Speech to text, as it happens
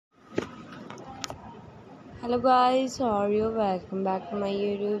Hello guys, how are you? Welcome back to my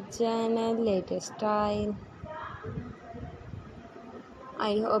YouTube channel, Latest Style.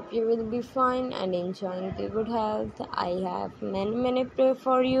 I hope you will be fine and enjoying the good health. I have many pray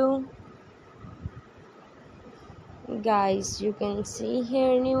for you. Guys, you can see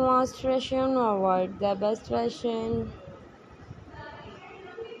here new fashion or what the best fashion.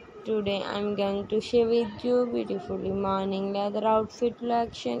 Today I'm going to share with you beautifully morning leather outfit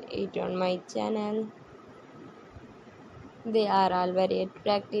collection it on my channel. They are all very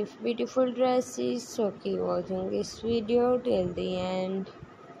attractive, beautiful dresses, so keep watching this video till the end.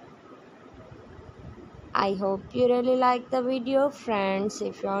 I hope you really like the video, friends.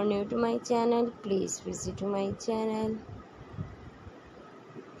 If you are new to my channel, please visit my channel.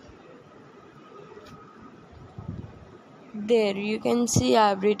 There you can see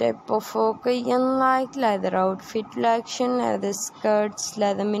every type of occasion like leather outfit collection, leather skirts,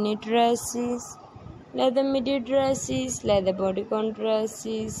 leather mini dresses, leather midi dresses, leather bodycon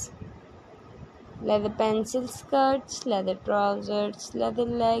dresses, leather pencil skirts, leather trousers, leather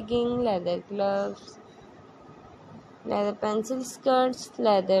legging, leather gloves, leather pencil skirts,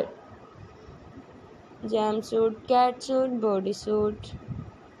 leather jumpsuit, catsuit, bodysuit.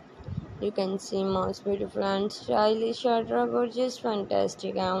 You can see most beautiful and stylish, ultra gorgeous,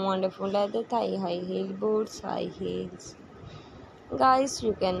 fantastic and wonderful leather thigh high heel boots, high heels. Guys,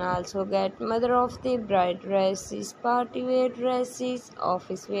 you can also get mother of the bride dresses, party wear dresses,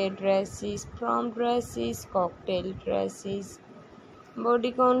 office wear dresses, prom dresses, cocktail dresses,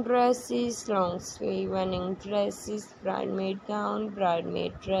 bodycon dresses, long sleeve wedding dresses, bridesmaid gown,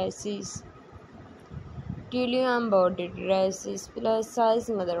 bridesmaid dresses, tulip embroidered dresses, plus size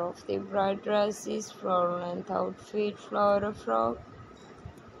mother of the bride dresses, floral length outfit, floral frock,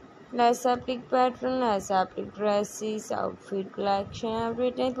 less applique pattern, less applique dresses, outfit collection,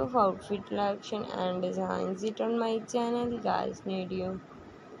 every type of outfit collection and designs it on my channel. Guys, need you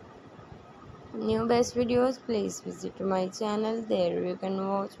new best videos, please visit my channel. There you can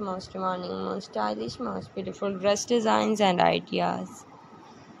watch most demanding, most stylish, most beautiful dress designs and ideas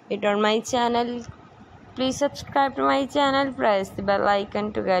it on my channel. Please subscribe to my channel, press the bell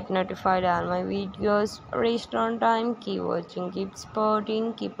icon to get notified all my videos reached on time. Keep watching, keep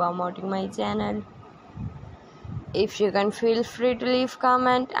supporting, keep promoting my channel. If you can, feel free to leave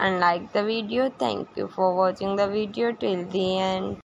comment and like the video. Thank you for watching the video till the end.